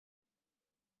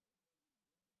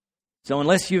So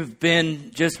unless you've been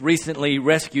just recently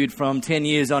rescued from 10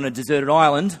 years on a deserted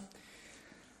island,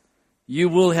 you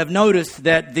will have noticed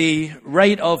that the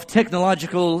rate of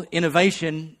technological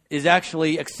innovation is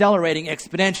actually accelerating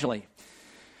exponentially.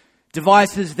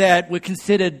 Devices that were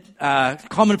considered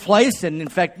commonplace and in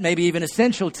fact maybe even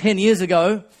essential 10 years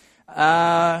ago,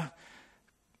 the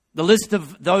list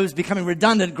of those becoming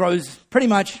redundant grows pretty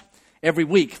much every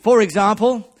week. For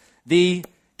example, the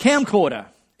camcorder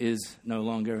is no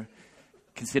longer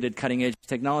considered cutting-edge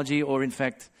technology or, in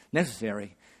fact,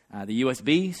 necessary. The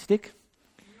USB stick.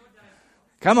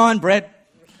 Come on, Brett.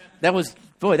 That was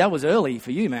early for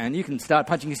you, man. You can start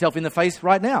punching yourself in the face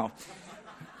right now.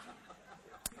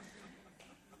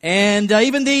 And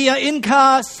even the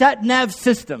in-car sat-nav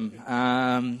system,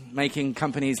 making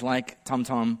companies like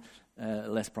TomTom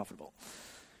less profitable.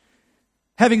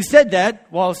 Having said that,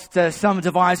 whilst some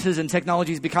devices and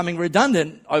technologies becoming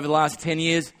redundant over the last 10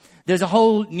 years, there's a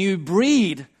whole new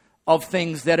breed of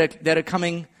things that are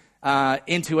coming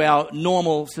into our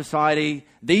normal society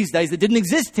these days that didn't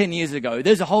exist 10 years ago.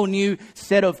 There's a whole new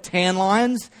set of tan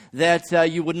lines that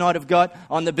you would not have got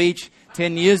on the beach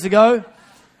 10 years ago.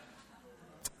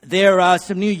 There are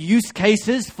some new use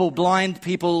cases for blind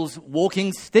people's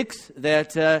walking sticks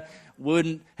that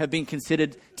wouldn't have been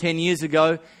considered 10 years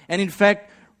ago. And in fact,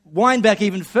 wind back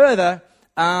even further,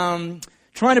 trying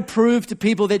to prove to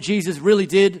people that Jesus really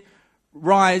did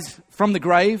rise from the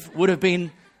grave would have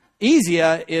been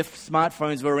easier if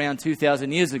smartphones were around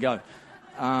 2,000 years ago.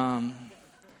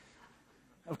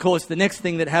 Of course, the next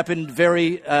thing that happened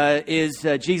is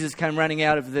Jesus came running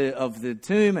out of the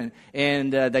tomb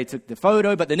and they took the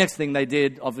photo. But the next thing they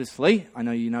did, obviously, I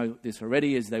know you know this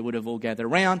already, is they would have all gathered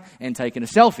around and taken a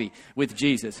selfie with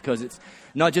Jesus, because it's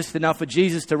not just enough for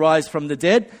Jesus to rise from the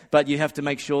dead, but you have to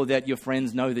make sure that your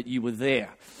friends know that you were there.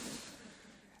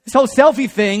 This whole selfie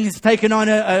thing has taken on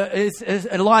a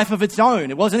life of its own.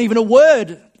 It wasn't even a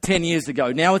word 10 years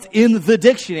ago. Now it's in the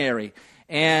dictionary.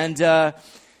 And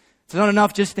it's not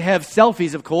enough just to have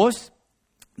selfies, of course.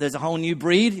 There's a whole new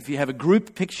breed. If you have a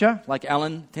group picture, like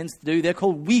Alan tends to do, they're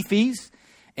called Weefies.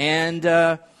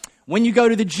 And when you go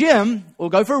to the gym or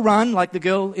go for a run, like the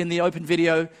girl in the open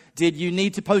video did, you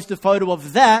need to post a photo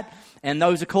of that. And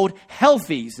those are called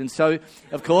healthies. And so,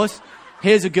 of course,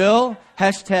 here's a girl,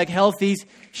 #healthies.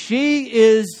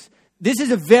 This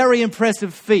is a very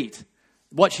impressive feat,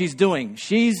 what she's doing.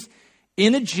 She's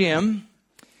in a gym,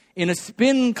 in a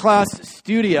spin class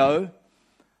studio,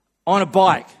 on a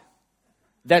bike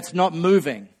that's not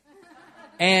moving.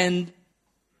 And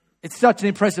it's such an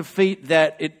impressive feat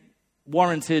that it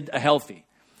warranted a healthy.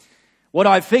 What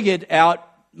I figured out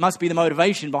must be the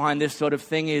motivation behind this sort of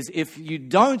thing is if you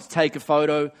don't take a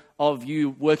photo of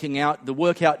you working out, the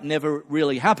workout never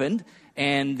really happened,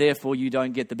 and therefore you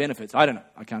don't get the benefits. I don't know.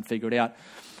 I can't figure it out.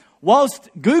 Whilst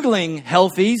Googling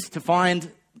healthies to find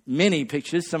many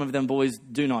pictures, some of them boys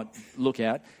do not look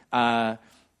at, I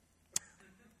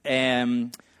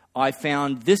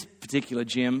found this particular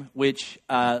gym, which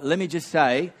let me just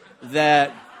say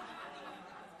that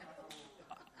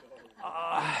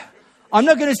I'm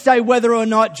not going to say whether or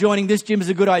not joining this gym is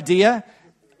a good idea.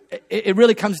 It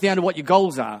really comes down to what your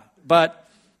goals are. But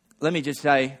let me just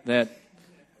say that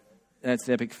that's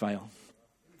epic fail.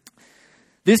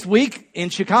 This week in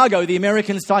Chicago, the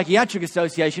American Psychiatric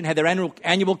Association had their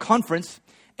annual conference,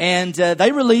 and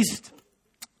they released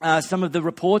some of the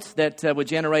reports that were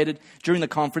generated during the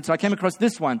conference. I came across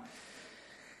this one.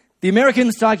 The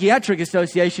American Psychiatric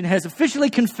Association has officially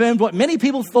confirmed what many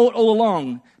people thought all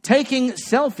along. Taking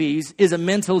selfies is a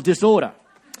mental disorder.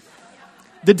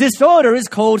 The disorder is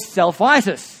called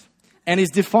selfitis and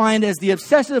is defined as the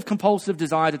obsessive-compulsive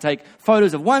desire to take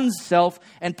photos of oneself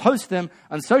and post them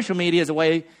on social media as a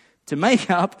way to make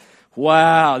up,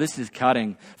 wow, this is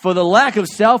cutting, for the lack of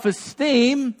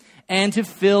self-esteem and to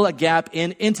fill a gap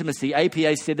in intimacy.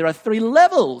 APA said there are 3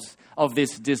 levels of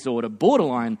this disorder: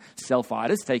 borderline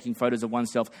selfitis, taking photos of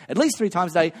oneself at least 3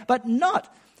 times a day, but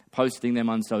not posting them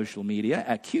on social media;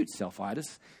 acute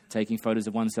selfitis, taking photos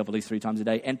of oneself at least 3 times a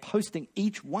day and posting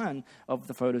each one of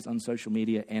the photos on social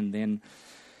media; and then,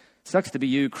 sucks to be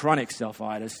you, chronic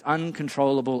selfitis,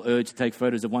 uncontrollable urge to take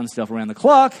photos of oneself around the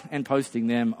clock and posting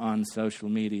them on social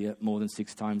media more than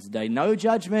 6 times a day. No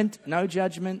judgment, no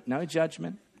judgment, no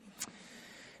judgment.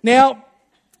 Now,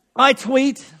 I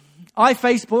tweet, I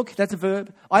Facebook, that's a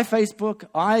verb, I Facebook,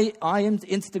 I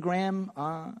Instagram,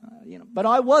 but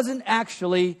I wasn't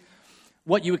actually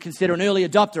what you would consider an early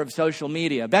adopter of social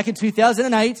media. Back in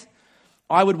 2008,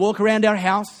 I would walk around our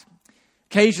house,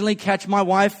 occasionally catch my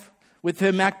wife with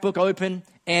her MacBook open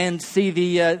and see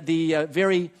the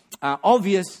very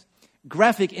obvious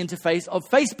graphic interface of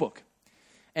Facebook.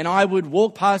 and I would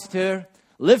walk past her,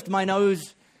 lift my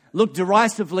nose, look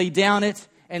derisively down it,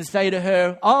 and say to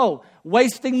her, "Oh,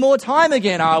 wasting more time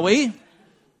again, are we?"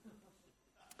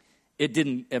 It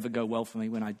didn't ever go well for me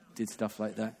when I did stuff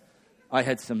like that. I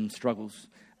had some struggles.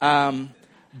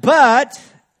 But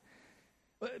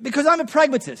because I'm a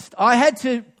pragmatist, I had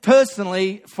to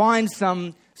personally find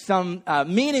some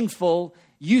meaningful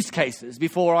use cases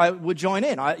before I would join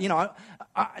in.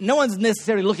 No one's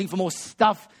necessarily looking for more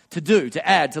stuff to do, to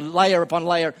add, to layer upon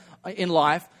layer in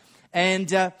life. And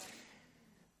the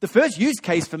first use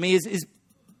case for me is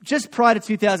just prior to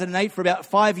 2008, for about a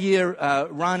 5-year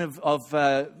run of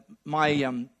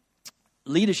my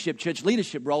church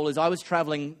leadership role, as I was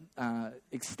traveling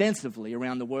extensively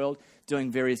around the world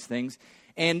doing various things.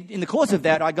 And in the course of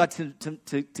that, I got to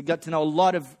get to know a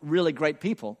lot of really great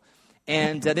people.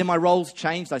 And then my roles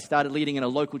changed. I started leading in a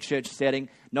local church setting,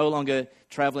 no longer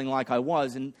traveling like I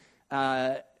was. And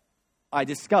I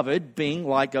discovered, being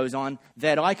light goes on,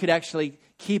 that I could actually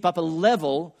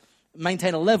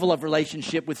maintain a level of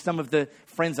relationship with some of the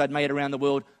friends I'd made around the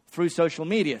world through social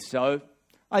media. So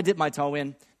I dipped my toe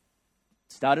in,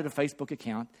 started a Facebook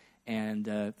account,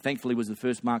 and thankfully was the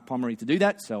first Mark Pomeroy to do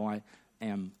that. So I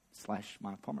am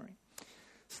 /Mark Pomeroy.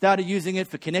 Started using it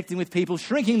for connecting with people,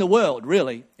 shrinking the world,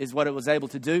 really, is what it was able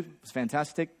to do. It was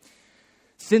fantastic.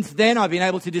 Since then, I've been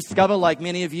able to discover, like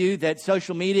many of you, that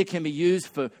social media can be used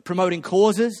for promoting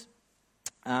causes,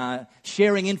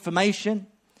 sharing information.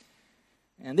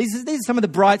 And these are some of the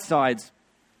bright sides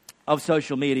of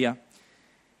social media.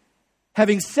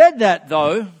 Having said that,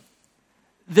 though,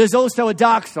 there's also a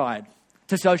dark side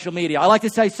to social media. I like to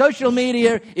say social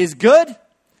media is good,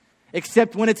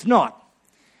 except when it's not.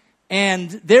 And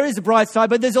there is a bright side,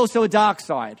 but there's also a dark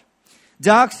side.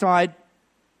 Dark side,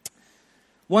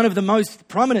 one of the most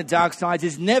prominent dark sides,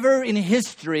 is never in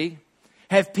history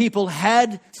have people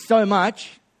had so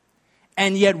much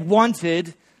and yet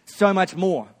wanted so much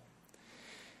more.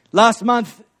 Last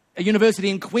month, a university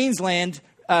in Queensland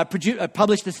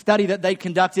published a study that they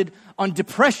conducted on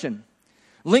depression,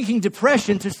 linking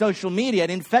depression to social media.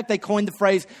 And in fact, they coined the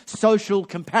phrase social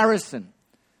comparison.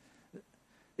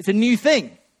 It's a new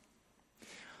thing.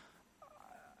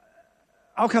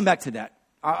 I'll come back to that.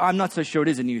 I'm not so sure it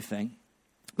is a new thing.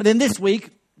 But then this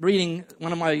week, reading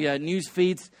one of my news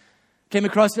feeds, came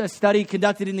across a study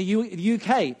conducted in the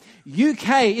UK.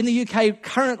 In the UK,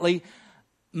 currently,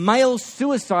 male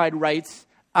suicide rates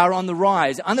are on the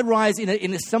rise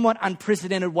in a somewhat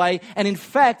unprecedented way, and in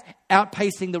fact,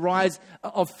 outpacing the rise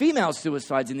of female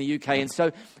suicides in the UK. And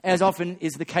so, as often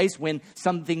is the case when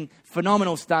something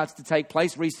phenomenal starts to take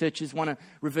place, researchers want to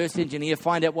reverse engineer,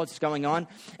 find out what's going on.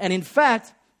 And in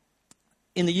fact,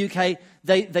 in the UK,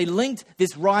 they linked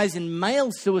this rise in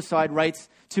male suicide rates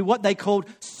to what they called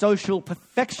social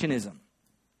perfectionism.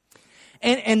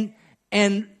 And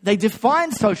they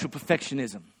defined social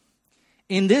perfectionism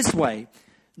in this way: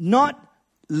 not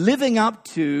living up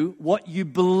to what you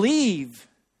believe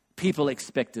people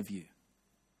expect of you.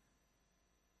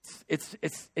 It's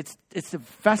a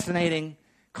fascinating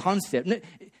concept. They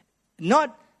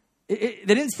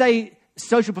didn't say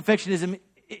social perfectionism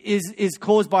is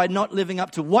caused by not living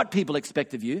up to what people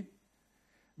expect of you,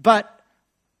 but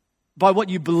by what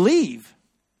you believe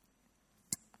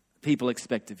people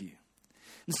expect of you.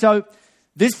 And so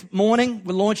this morning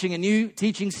we're launching a new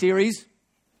teaching series.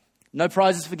 No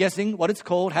prizes for guessing what it's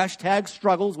called.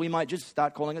 #struggles. We might just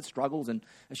start calling it struggles and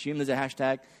assume there's a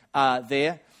hashtag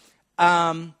there.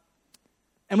 And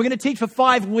we're going to teach for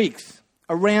 5 weeks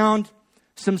around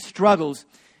some struggles.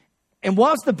 And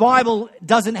whilst the Bible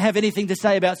doesn't have anything to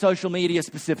say about social media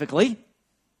specifically,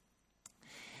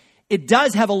 it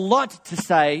does have a lot to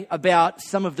say about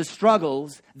some of the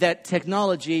struggles that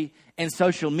technology and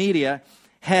social media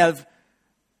have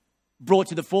brought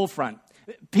to the forefront.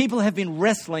 People have been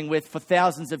wrestling with for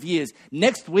thousands of years.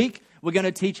 Next week, we're going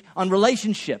to teach on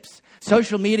relationships.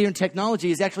 Social media and technology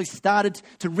has actually started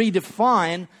to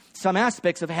redefine some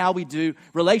aspects of how we do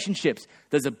relationships.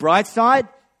 There's a bright side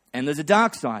and there's a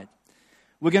dark side.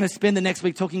 We're going to spend the next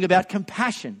week talking about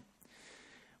compassion.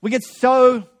 We get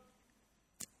so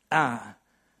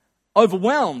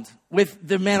overwhelmed with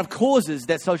the amount of causes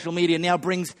that social media now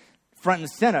brings front and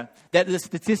center, that the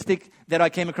statistic that I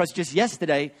came across just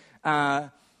yesterday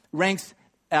ranks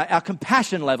our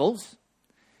compassion levels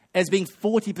as being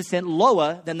 40%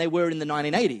 lower than they were in the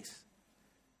 1980s.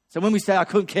 So when we say I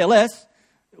couldn't care less,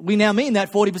 we now mean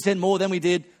that 40% more than we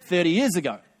did 30 years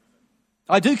ago.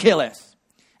 I do care less,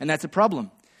 and that's a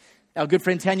problem. Our good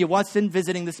friend Tanya Watson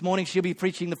visiting this morning, she'll be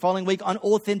preaching the following week on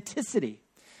authenticity.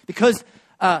 Because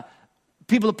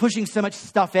people are pushing so much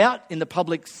stuff out in the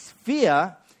public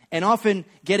sphere, and often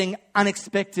getting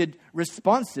unexpected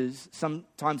responses,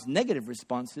 sometimes negative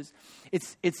responses,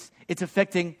 it's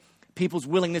affecting people's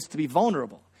willingness to be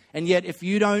vulnerable. And yet, if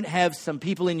you don't have some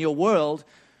people in your world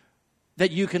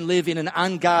that you can live in an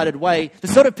unguarded way, the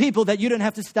sort of people that you don't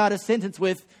have to start a sentence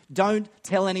with, don't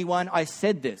tell anyone I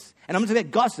said this. And I'm not talking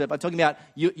about gossip, I'm talking about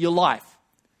your life.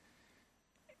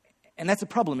 And that's a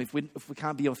problem if we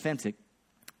can't be authentic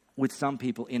with some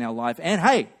people in our life. And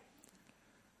hey,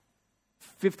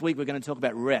 5th week we're going to talk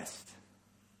about rest.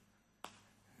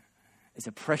 It's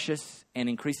a precious and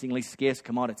increasingly scarce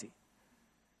commodity.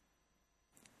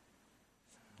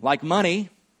 Like money,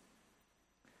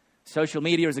 social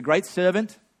media is a great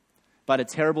servant, but a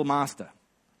terrible master.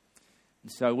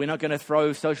 And so we're not going to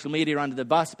throw social media under the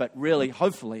bus, but really,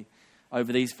 hopefully,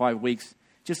 over these 5 weeks,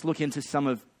 just look into some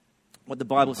of what the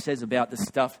Bible says about the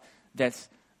stuff that's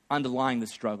underlying the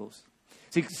struggles.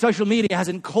 See, social media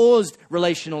hasn't caused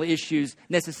relational issues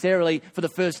necessarily for the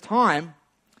first time,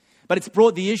 but it's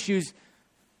brought the issues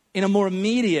in a more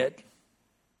immediate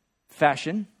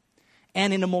fashion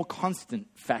and in a more constant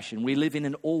fashion. We live in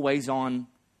an always-on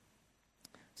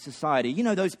society. You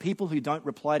know those people who don't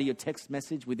reply to your text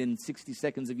message within 60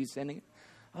 seconds of you sending it?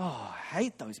 Oh, I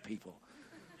hate those people.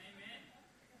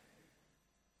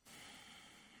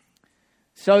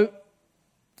 So,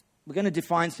 we're going to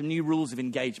define some new rules of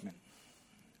engagement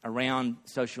around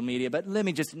social media. But let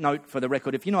me just note for the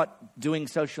record, if you're not doing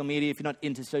social media, if you're not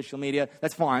into social media,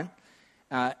 that's fine.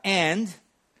 And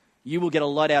you will get a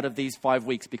lot out of these 5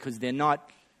 weeks because they're not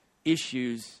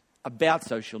issues about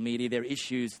social media. They're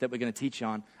issues that we're going to teach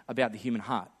on about the human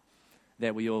heart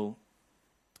that we all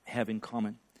have in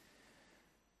common.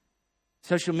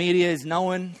 Social media is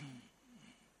known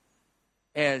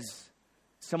as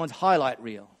someone's highlight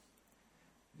reel.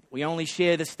 We only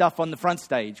share the stuff on the front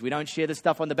stage. We don't share the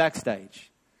stuff on the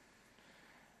backstage.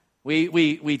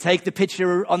 We take the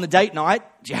picture on the date night,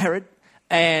 Jared,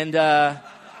 but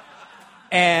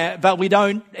we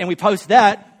don't, and we post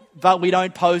that, but we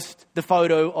don't post the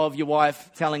photo of your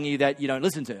wife telling you that you don't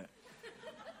listen to her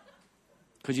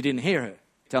because you didn't hear her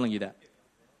telling you that.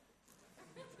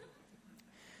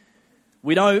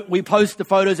 We post the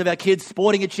photos of our kids'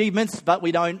 sporting achievements, but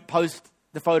we don't post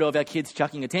the photo of our kids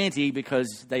chucking a tanty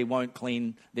because they won't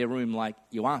clean their room like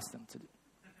you asked them to do.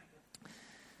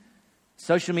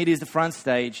 Social media is the front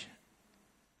stage,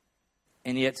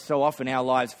 and yet so often our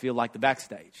lives feel like the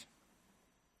backstage.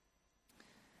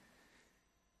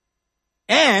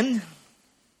 And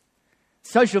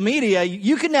social media,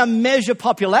 you can now measure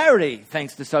popularity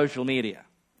thanks to social media.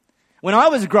 When I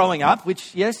was growing up,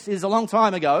 which, yes, is a long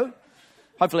time ago,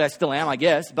 hopefully I still am, I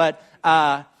guess, but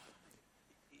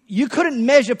you couldn't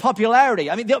measure popularity.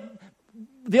 I mean,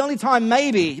 the only time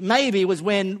maybe was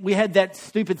when we had that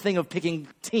stupid thing of picking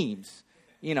teams,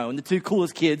 you know, and the 2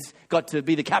 coolest kids got to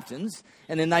be the captains,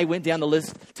 and then they went down the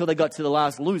list till they got to the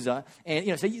last loser. And,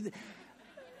 you know, so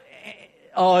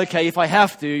okay, if I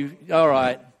have to, all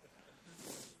right.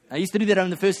 I used to do that on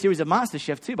the first series of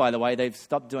MasterChef too, by the way. They've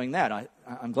stopped doing that.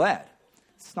 I'm glad.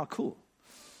 It's not cool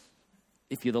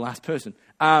if you're the last person.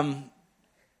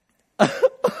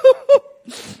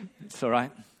 It's all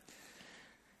right.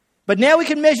 But now we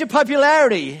can measure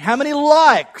popularity. How many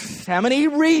likes, how many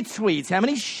retweets, how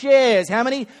many shares, how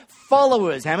many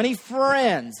followers, how many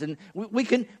friends. And we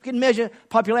can measure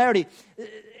popularity.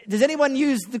 Does anyone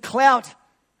use the Clout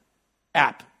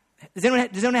app? Does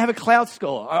anyone have a Clout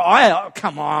score?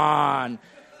 Come on.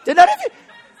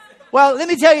 Well, let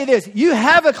me tell you this. You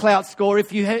have a Clout score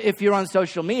if you're on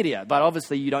social media, but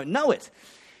obviously you don't know it.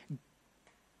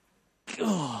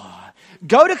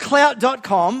 Go to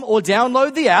clout.com or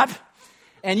download the app,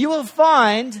 and you will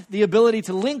find the ability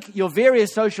to link your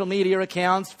various social media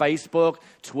accounts, Facebook,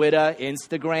 Twitter,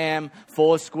 Instagram,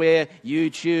 Foursquare,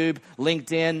 YouTube,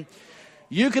 LinkedIn.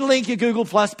 You can link your Google+,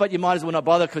 but you might as well not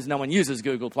bother because no one uses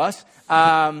Google+.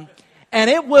 And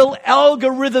it will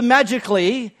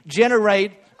algorithmagically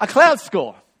generate a Clout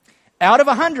score out of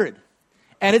 100.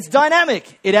 And it's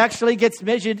dynamic. It actually gets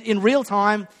measured in real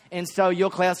time, and so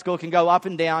your Clout score can go up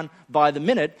and down by the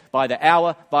minute, by the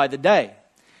hour, by the day.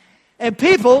 And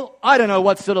people, I don't know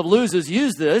what sort of losers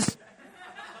use this.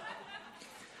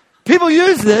 People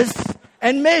use this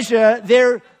and measure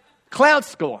their Clout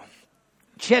score.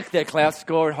 Check their Clout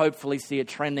score and hopefully see it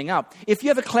trending up. If you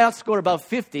have a Clout score above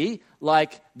 50,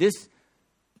 like this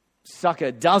sucker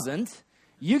doesn't,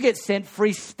 you get sent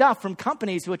free stuff from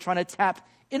companies who are trying to tap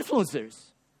influencers.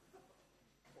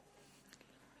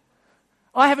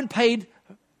 I haven't paid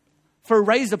for a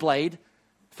razor blade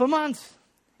for months.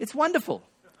 It's wonderful.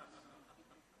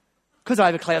 Because I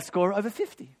have a Clout score over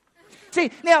 50. See,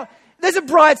 now, there's a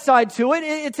bright side to it.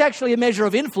 It's actually a measure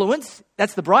of influence.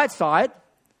 That's the bright side,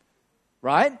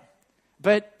 right?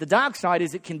 But the dark side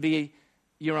is it can be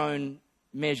your own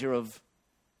measure of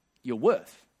your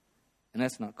worth. And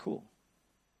that's not cool.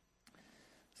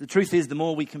 So the truth is, the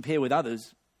more we compare with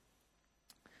others,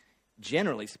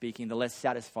 generally speaking, the less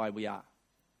satisfied we are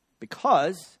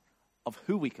because of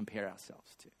who we compare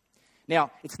ourselves to.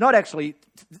 Now, it's not actually,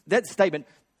 that statement,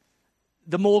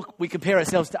 the more we compare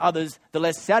ourselves to others, the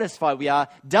less satisfied we are,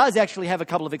 does actually have a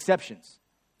couple of exceptions,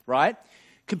 right?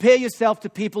 Compare yourself to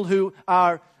people who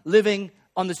are living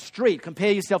on the street.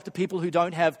 Compare yourself to people who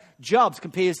don't have jobs.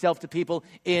 Compare yourself to people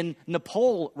in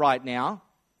Nepal right now,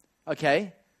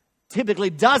 okay?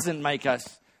 Typically doesn't make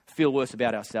us feel worse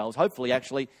about ourselves. Hopefully,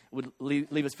 actually, would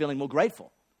leave us feeling more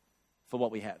grateful for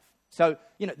what we have. So,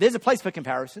 there's a place for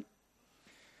comparison.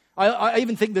 I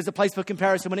even think there's a place for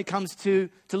comparison when it comes to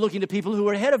looking to people who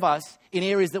are ahead of us in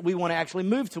areas that we want to actually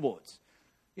move towards.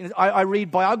 I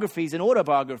read biographies and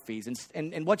autobiographies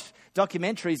and watch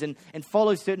documentaries and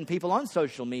follow certain people on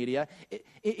social media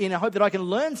in a hope that I can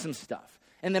learn some stuff.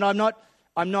 And then I'm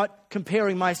not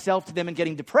comparing myself to them and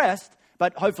getting depressed,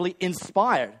 but hopefully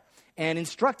inspired and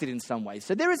instructed in some way.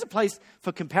 So there is a place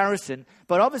for comparison,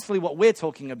 but obviously what we're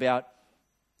talking about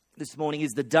this morning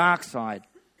is the dark side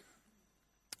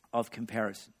of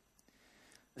comparison.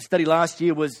 A study last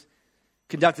year was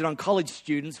conducted on college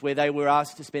students where they were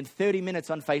asked to spend 30 minutes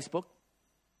on Facebook,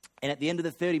 and at the end of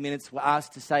the 30 minutes were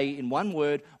asked to say in one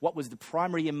word what was the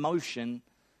primary emotion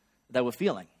they were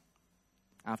feeling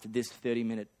after this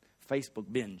 30-minute Facebook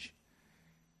binge.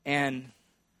 And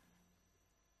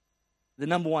the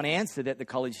number one answer that the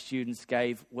college students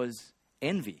gave was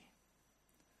envy.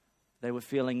 They were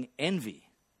feeling envy.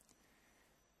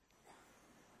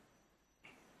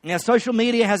 Now, social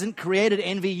media hasn't created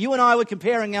envy. You and I were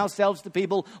comparing ourselves to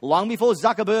people long before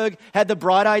Zuckerberg had the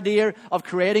bright idea of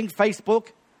creating Facebook.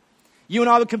 You and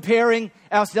I were comparing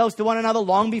ourselves to one another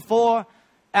long before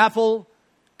Apple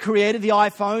created the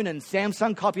iPhone and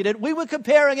Samsung copied it. We were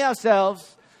comparing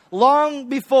ourselves long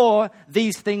before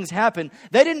these things happened.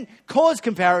 They didn't cause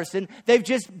comparison. They've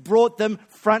just brought them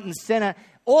front and center,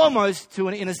 almost to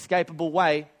an inescapable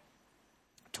way,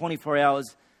 24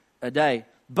 hours a day.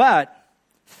 But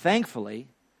thankfully,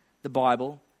 the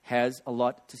Bible has a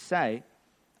lot to say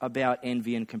about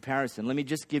envy and comparison. Let me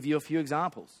just give you a few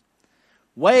examples.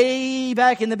 Way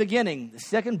back in the beginning, the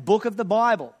second book of the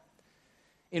Bible,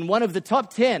 in one of the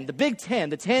top 10, the Big 10,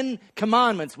 the 10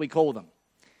 commandments we call them,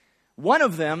 one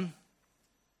of them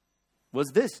was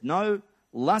this: no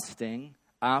lusting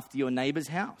after your neighbor's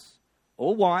house,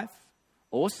 or wife,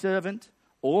 or servant,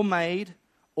 or maid,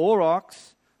 or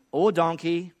ox, or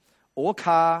donkey, or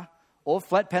car, or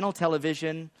flat panel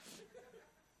television,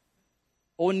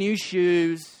 or new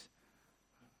shoes,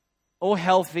 or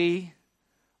healthy.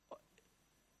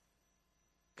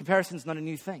 Comparison's not a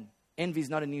new thing. Envy's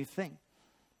not a new thing.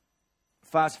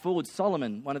 Fast forward,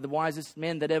 Solomon, one of the wisest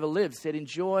men that ever lived, said,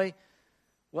 enjoy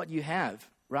what you have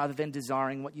rather than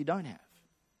desiring what you don't have.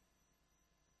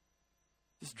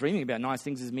 Just dreaming about nice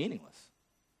things is meaningless.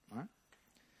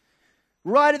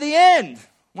 Right at the end,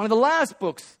 one of the last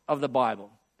books of the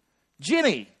Bible,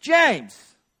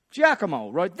 James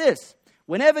Giacomo wrote this: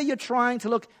 whenever you're trying to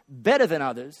look better than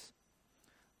others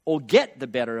or get the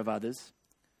better of others,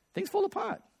 things fall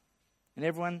apart and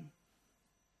everyone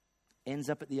ends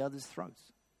up at the other's throats.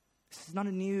 This is not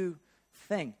a new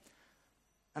thing.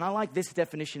 And I like this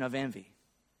definition of envy: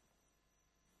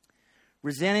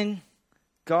 resenting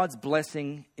God's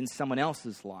blessing in someone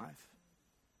else's life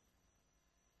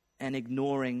and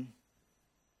ignoring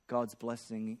God's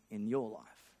blessing in your life.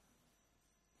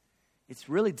 It's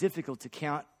really difficult to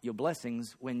count your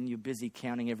blessings when you're busy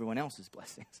counting everyone else's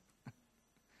blessings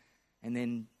and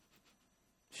then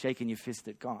shaking your fist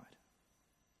at God.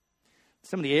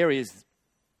 Some of the areas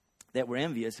that we're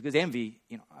envious, because envy,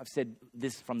 I've said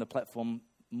this from the platform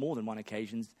more than one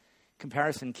occasion,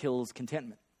 comparison kills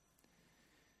contentment.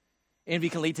 Envy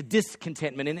can lead to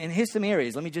discontentment. And here's some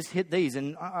areas. Let me just hit these.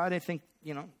 And I don't think,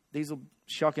 these will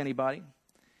shock anybody.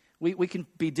 We can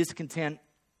be discontent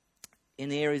in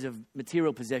the areas of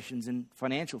material possessions and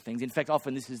financial things. In fact,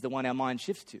 often this is the one our mind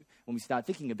shifts to when we start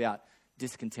thinking about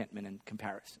discontentment and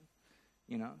comparison.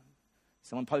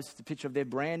 Someone posts a picture of their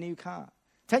brand new car.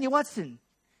 Tanya Watson,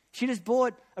 she just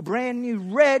bought a brand new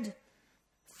red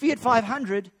Fiat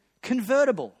 500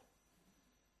 convertible.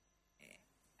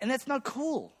 And that's not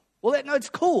cool. Well, no, it's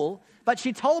cool, but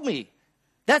she told me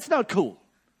that's not cool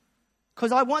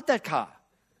because I want that car.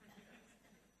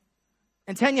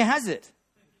 And Tanya has it.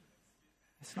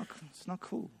 It's not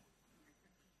cool.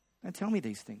 Don't tell me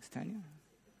these things, Tanya.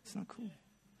 It's not cool.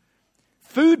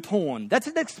 Food porn. That's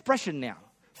an expression now.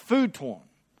 Food porn.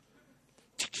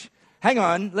 Hang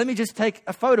on, let me just take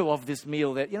a photo of this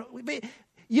meal that,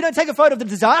 you don't take a photo of the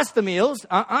disaster meals.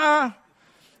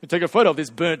 You take a photo of this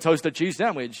burnt toasted cheese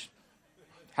sandwich.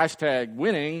 Hashtag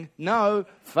winning. No,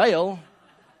 fail.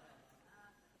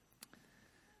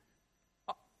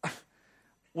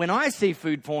 When I see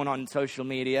food porn on social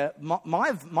media,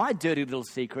 my dirty little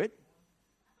secret,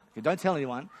 don't tell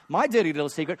anyone, my dirty little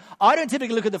secret, I don't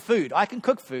typically look at the food. I can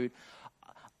cook food.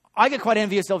 I get quite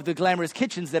envious of the glamorous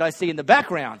kitchens that I see in the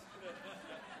background.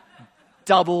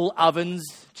 Double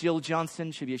ovens. Jill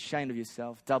Johnson should be ashamed of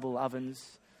yourself. Double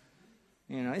ovens.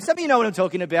 Some of you know what I'm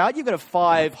talking about. You've got a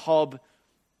 5-hob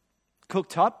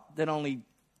cooktop that only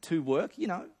 2 work,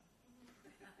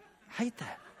 Hate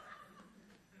that.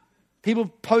 People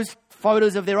post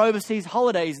photos of their overseas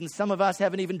holidays, and some of us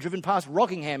haven't even driven past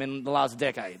Rockingham in the last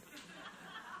decade.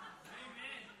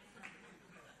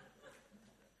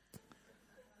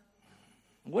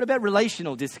 What about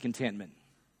relational discontentment?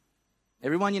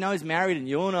 Everyone you know is married and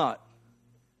you're not.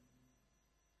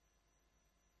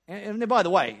 And by the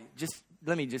way,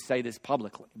 let me just say this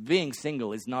publicly. Being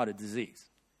single is not a disease.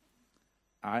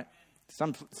 All right?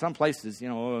 Some places,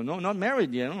 no, not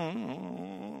married yet.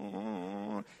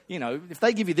 If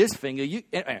they give you this finger,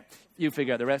 you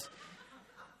figure out the rest.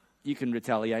 You can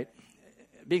retaliate.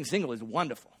 Being single is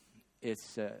wonderful.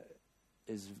 There's a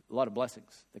lot of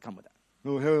blessings that come with that.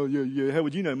 Oh, hell yeah. How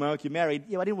would you know, Mark? You're married.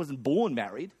 Yeah, I wasn't born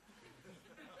married.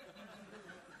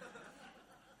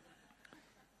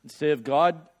 And serve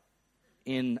God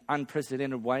in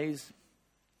unprecedented ways.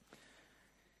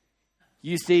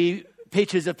 You see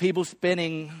pictures of people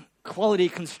spending quality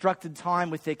constructed time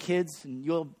with their kids, and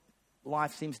your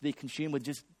life seems to be consumed with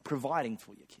just providing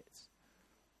for your kids.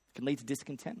 It can lead to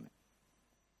discontentment.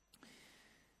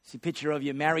 See a picture of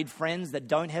your married friends that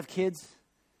don't have kids,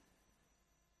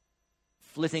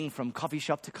 flitting from coffee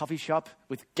shop to coffee shop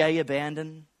with gay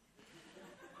abandon,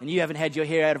 and you haven't had your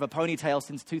hair out of a ponytail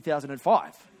since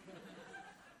 2005.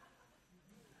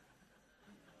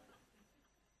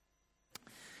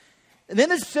 And then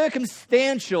there's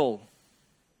circumstantial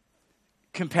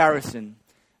comparison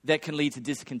that can lead to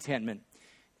discontentment.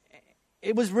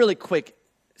 It was really quick,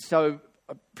 so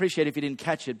I appreciate if you didn't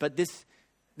catch it, but this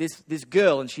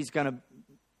girl, and she's going to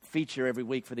feature every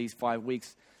week for these 5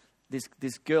 weeks,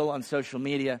 this girl on social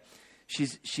media,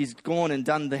 she's gone and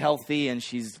done the healthy, and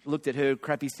she's looked at her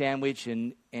crappy sandwich,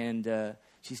 and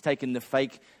she's taken the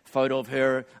fake photo of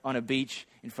her on a beach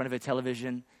in front of her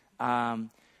television.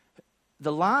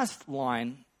 The last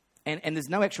line, and there's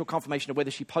no actual confirmation of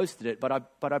whether she posted it, but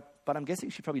I'm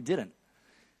guessing she probably didn't.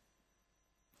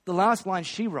 The last line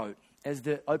she wrote, as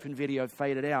the open video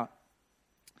faded out,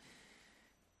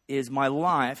 is, "My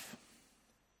life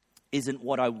isn't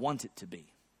what I want it to be."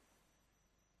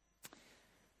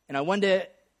 And I wonder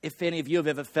if any of you have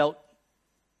ever felt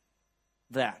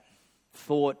that,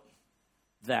 thought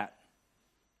that,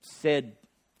 said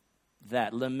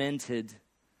that, lamented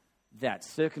that,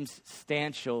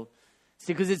 circumstantial.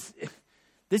 See, because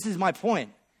this is my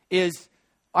point, is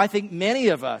I think many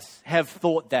of us have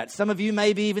thought that. Some of you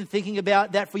may be even thinking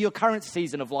about that for your current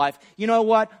season of life. You know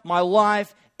what? My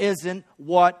life isn't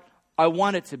what I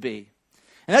want it to be.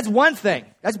 And that's one thing.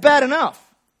 That's bad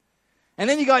enough. And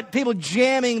then you got people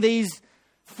jamming these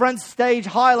front stage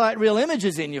highlight reel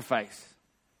images in your face.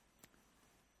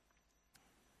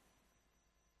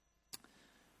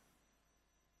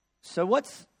 So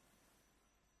what's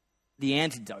the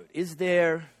antidote? Is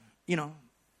there,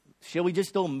 shall we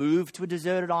just all move to a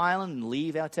deserted island and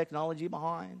leave our technology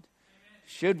behind?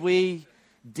 Should we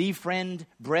defriend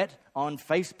Brett on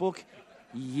Facebook?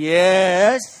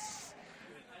 Yes.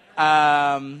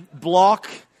 Block,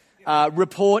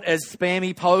 report as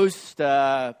spammy post,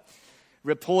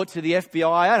 report to the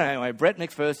FBI. I don't know, Brett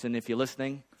McPherson, if you're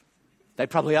listening. They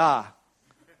probably are.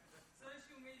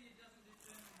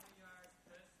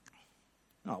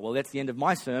 Oh, well, that's the end of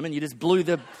my sermon. You just blew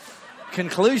the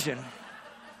conclusion.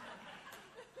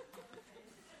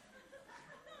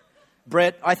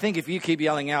 Brett, I think if you keep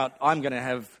yelling out, I'm going to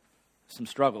have some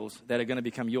struggles that are going to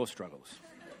become your struggles.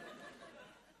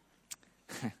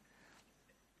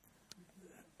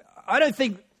 I don't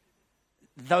think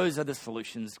those are the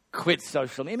solutions. Quit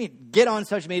social media. I mean, get on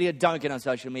social media, don't get on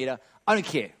social media. I don't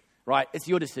care, right? It's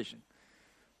your decision.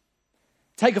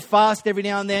 Take a fast every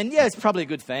now and then. Yeah, it's probably a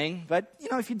good thing. But,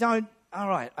 if you don't, all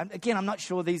right. Again, I'm not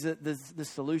sure these are the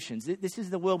solutions. This is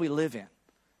the world we live in.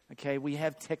 Okay, we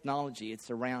have technology.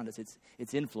 It's around us.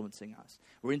 It's influencing us.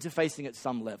 We're interfacing at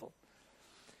some level.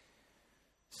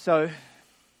 So,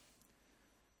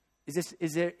 is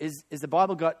the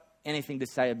Bible got anything to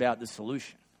say about the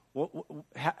solution?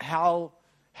 How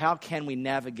can we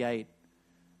navigate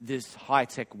this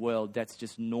high-tech world that's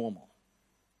just normal?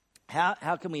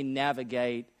 How can we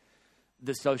navigate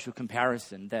the social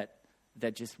comparison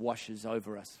that just washes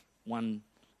over us, one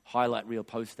highlight reel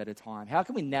post at a time? How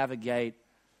can we navigate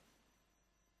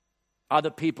other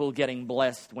people getting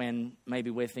blessed when maybe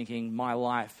we're thinking, my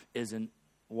life isn't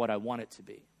what I want it to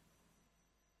be?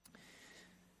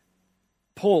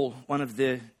 Paul, one of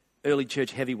the early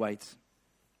church heavyweights,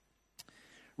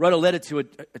 wrote a letter to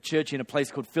a church in a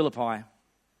place called Philippi.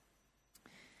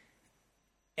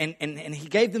 And he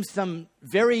gave them some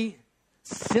very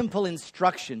simple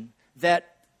instruction that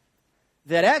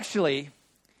actually,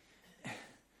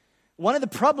 one of the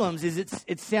problems is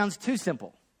it sounds too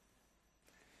simple.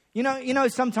 You know,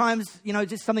 sometimes,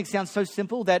 just something sounds so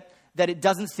simple that it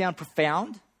doesn't sound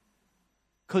profound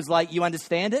because, you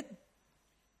understand it.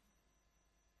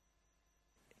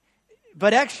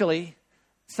 But actually,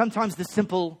 sometimes the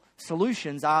simple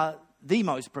solutions are the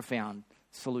most profound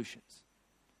solutions.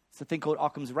 It's a thing called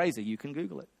Occam's razor. You can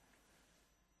Google it.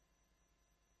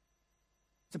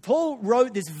 So Paul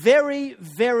wrote this very,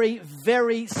 very,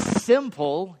 very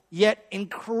simple, yet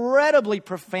incredibly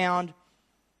profound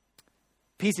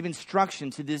piece of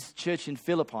instruction to this church in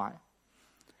Philippi.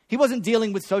 He wasn't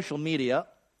dealing with social media,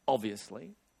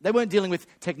 obviously. They weren't dealing with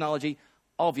technology,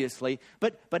 obviously.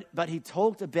 But he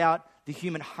talked about the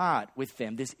human heart with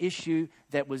them, this issue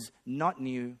that was not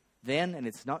new then and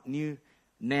it's not new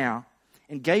now,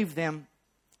 and gave them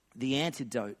the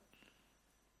antidote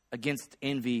against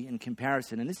envy and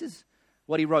comparison. And this is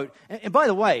what he wrote. And by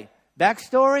the way,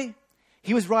 backstory,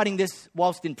 he was writing this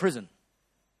whilst in prison.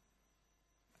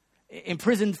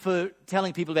 Imprisoned for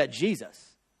telling people about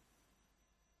Jesus.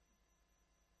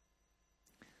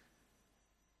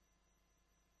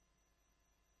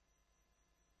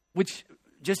 Which,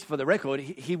 just for the record,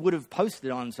 he would have posted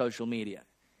on social media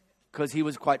because he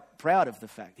was quite proud of the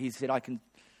fact. He said,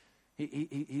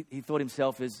 he thought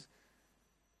himself as,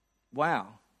 wow,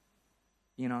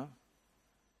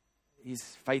 his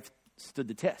faith stood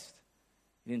the test.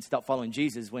 He didn't stop following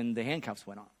Jesus when the handcuffs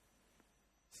went on.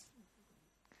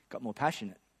 Got more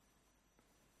passionate.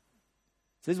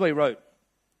 So this is what he wrote.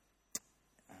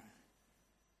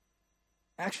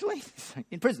 Actually,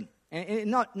 in prison. And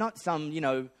not some,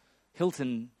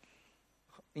 Hilton,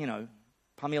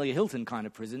 Parmelia Hilton kind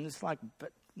of prison. It's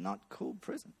but not cool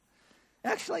prison.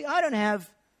 Actually, I don't have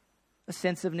a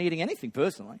sense of needing anything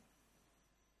personally.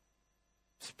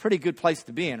 It's a pretty good place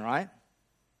to be in, right?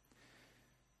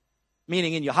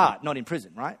 Meaning in your heart, not in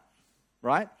prison, right?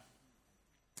 Right?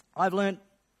 I've learned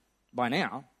by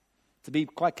now to be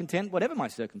quite content whatever my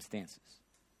circumstances.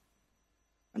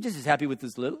 I'm just as happy with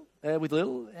little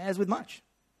as with much.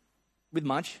 With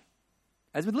much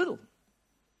as with little.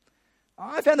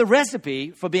 I found the recipe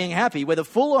for being happy, whether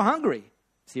full or hungry.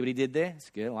 See what he did there?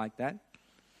 It's good, I like that.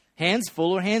 Hands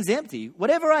full or hands empty.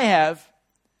 Whatever I have,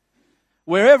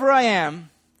 wherever I am,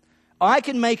 I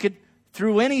can make it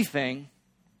through anything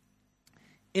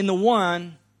in the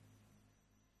one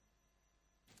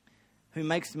who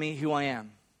makes me who I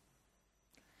am.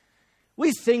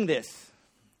 We sing this.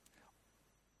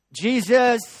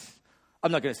 Jesus,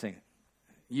 I'm not going to sing it.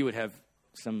 You would have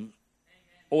some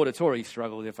auditory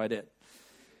struggle if I did.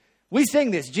 We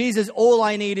sing this, Jesus, all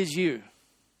I need is you.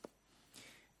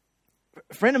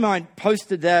 A friend of mine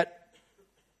posted that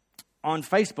on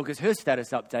Facebook as her status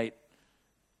update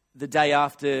the day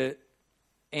after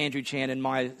Andrew Chan and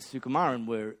Maya Sukumaran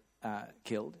were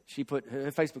killed. She put,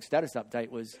 her Facebook status update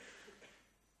was,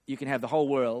 you can have the whole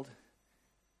world,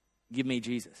 give me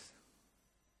Jesus.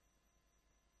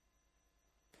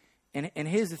 And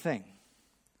here's the thing.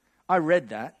 I read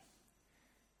that,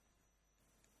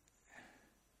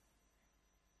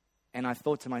 and I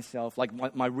thought to myself,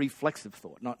 my reflexive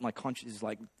thought, not my conscious,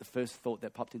 the first thought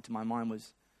that popped into my mind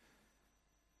was,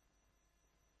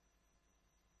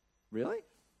 really?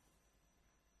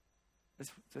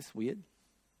 That's weird.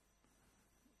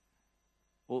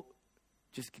 Well,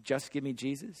 just give me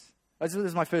Jesus. This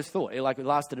was my first thought. It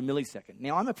lasted a millisecond.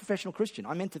 Now, I'm a professional Christian.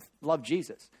 I'm meant to love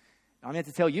Jesus. I'm meant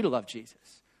to tell you to love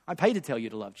Jesus. I'm paid to tell you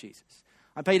to love Jesus.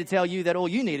 I'm paid to tell you that all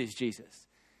you need is Jesus.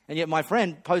 And yet my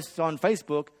friend posts on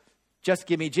Facebook, just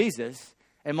give me Jesus.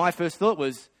 And my first thought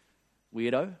was,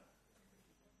 weirdo.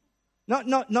 Not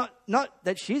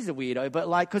that she's a weirdo,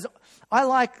 but because I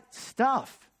like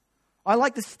stuff. I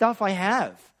like the stuff I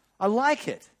have. I like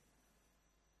it.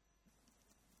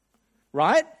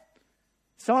 Right?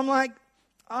 So I'm like,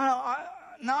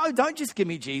 no, don't just give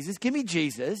me Jesus. Give me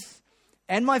Jesus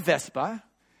and my Vespa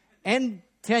and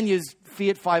Tanya's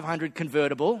Fiat 500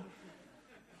 convertible.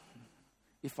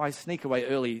 If I sneak away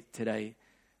early today,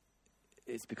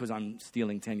 it's because I'm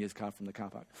stealing 10 years' car from the car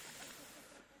park.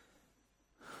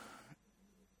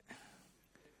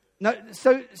 No,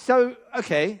 so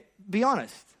okay, be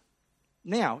honest.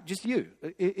 Now, just you.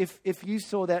 If you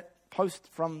saw that post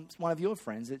from one of your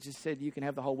friends that just said you can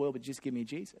have the whole world but just give me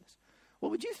Jesus, what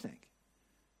would you think?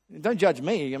 Don't judge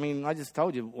me. I mean, I just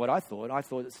told you what I thought. I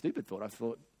thought a stupid thought. I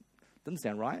thought, doesn't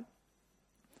sound right.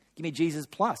 Give me Jesus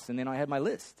plus, and then I had my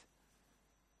list.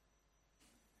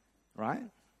 Right?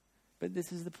 But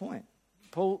this is the point.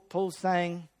 Paul's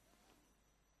saying,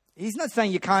 he's not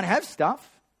saying you can't have stuff.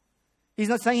 He's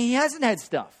not saying he hasn't had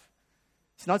stuff.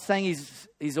 He's not saying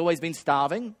he's always been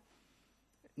starving,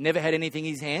 never had anything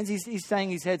in his hands. He's saying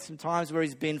he's had some times where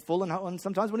he's been full and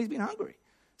sometimes when he's been hungry.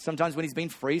 Sometimes when he's been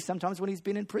free, sometimes when he's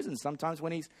been in prison, sometimes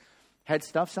when he's had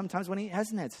stuff, sometimes when he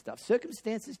hasn't had stuff.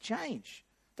 Circumstances change,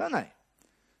 don't they?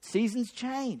 Seasons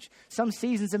change. Some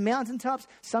seasons are mountaintops,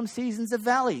 some seasons are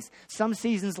valleys. Some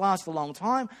seasons last a long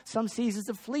time, some seasons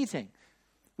are fleeting.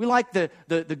 We like the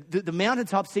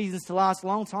mountaintop seasons to last a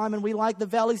long time, and we like the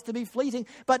valleys to be fleeting.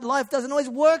 But life doesn't always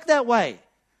work that way,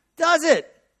 does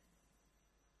it?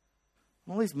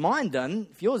 Well, at least mine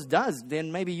doesn't. If yours does,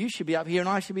 then maybe you should be up here and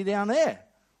I should be down there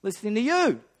listening to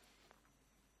you.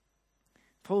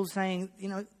 Paul's saying,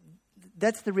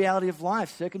 that's the reality of life.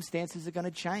 Circumstances are going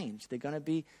to change. There are going to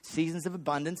be seasons of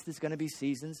abundance. There's going to be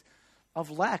seasons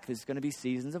of lack. There's going to be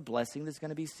seasons of blessing. There's going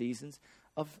to be seasons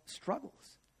of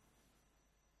struggles.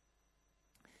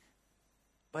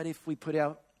 But if we put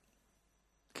our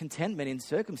contentment in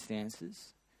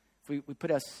circumstances, if we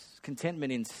put our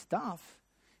contentment in stuff,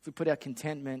 if we put our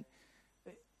contentment,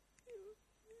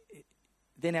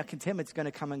 then our contentment's going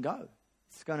to come and go.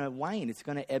 It's going to wane. It's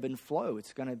going to ebb and flow. We're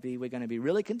going to be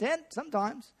really content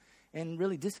sometimes and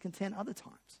really discontent other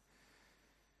times.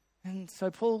 And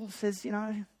so Paul says,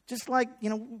 just like,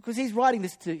 because he's writing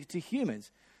this to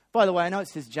humans. By the way, I know it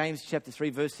says James chapter 3,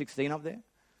 verse 16 up there.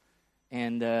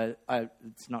 And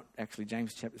it's not actually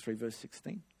James chapter 3, verse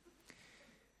 16.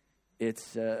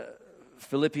 It's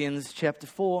Philippians chapter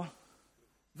 4,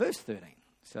 verse 13.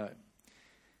 So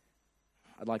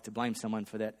I'd like to blame someone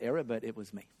for that error, but it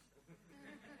was me.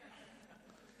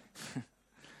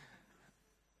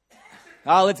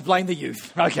 Let's blame the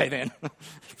youth. Okay, then.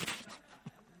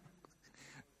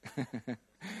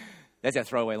 That's our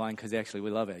throwaway line because actually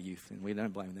we love our youth and we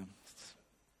don't blame them.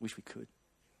 Wish we could.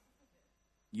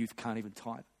 Youth can't even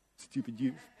type. Stupid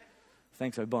youth.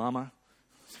 Thanks, Obama.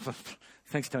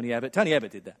 Thanks, Tony Abbott. Tony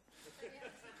Abbott did that.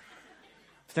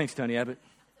 Thanks, Tony Abbott.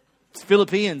 It's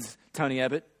Philippines, Tony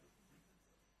Abbott.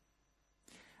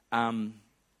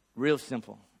 Real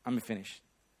simple. I'm going to finish.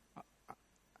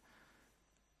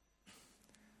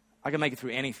 I can make it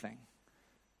through anything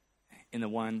in the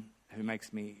one who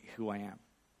makes me who I am.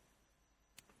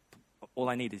 All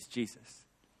I need is Jesus.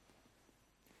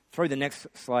 Throw the next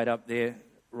slide up there,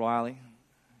 Riley.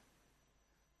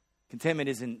 Contentment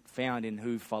isn't found in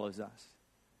who follows us.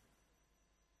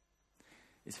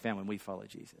 It's found when we follow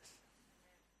Jesus.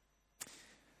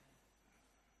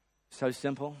 So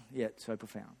simple, yet so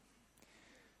profound.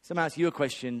 So I'm going to ask you a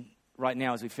question right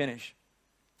now as we finish.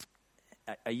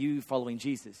 Are you following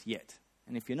Jesus yet?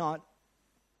 And if you're not,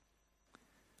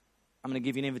 I'm going to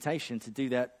give you an invitation to do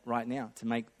that right now, to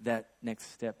make that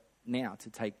next step now, to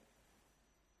take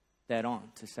that on,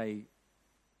 to say,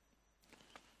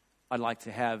 I want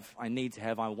to have,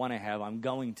 I'm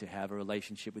going to have a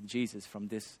relationship with Jesus from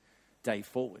this day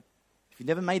forward. If you've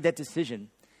never made that decision,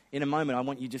 in a moment, I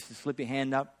want you just to slip your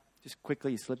hand up. Just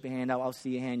quickly, you slip your hand up. I'll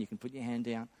see your hand. You can put your hand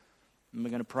down. And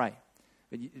we're going to pray.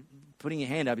 But putting your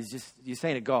hand up is just, you're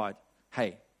saying to God,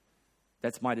 hey,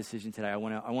 that's my decision today. I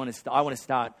want to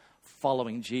start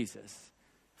following Jesus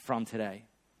from today.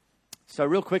 So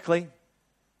real quickly,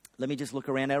 let me just look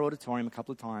around our auditorium a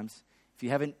couple of times. If you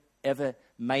haven't ever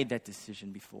made that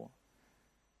decision before,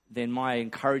 then my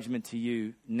encouragement to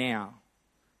you now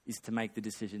is to make the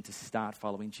decision to start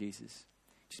following Jesus.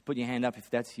 Just put your hand up if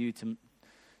that's you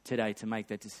today to make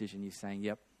that decision. You're saying,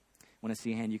 yep. When I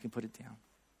see a hand, you can put it down.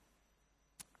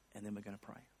 And then we're going to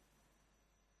pray.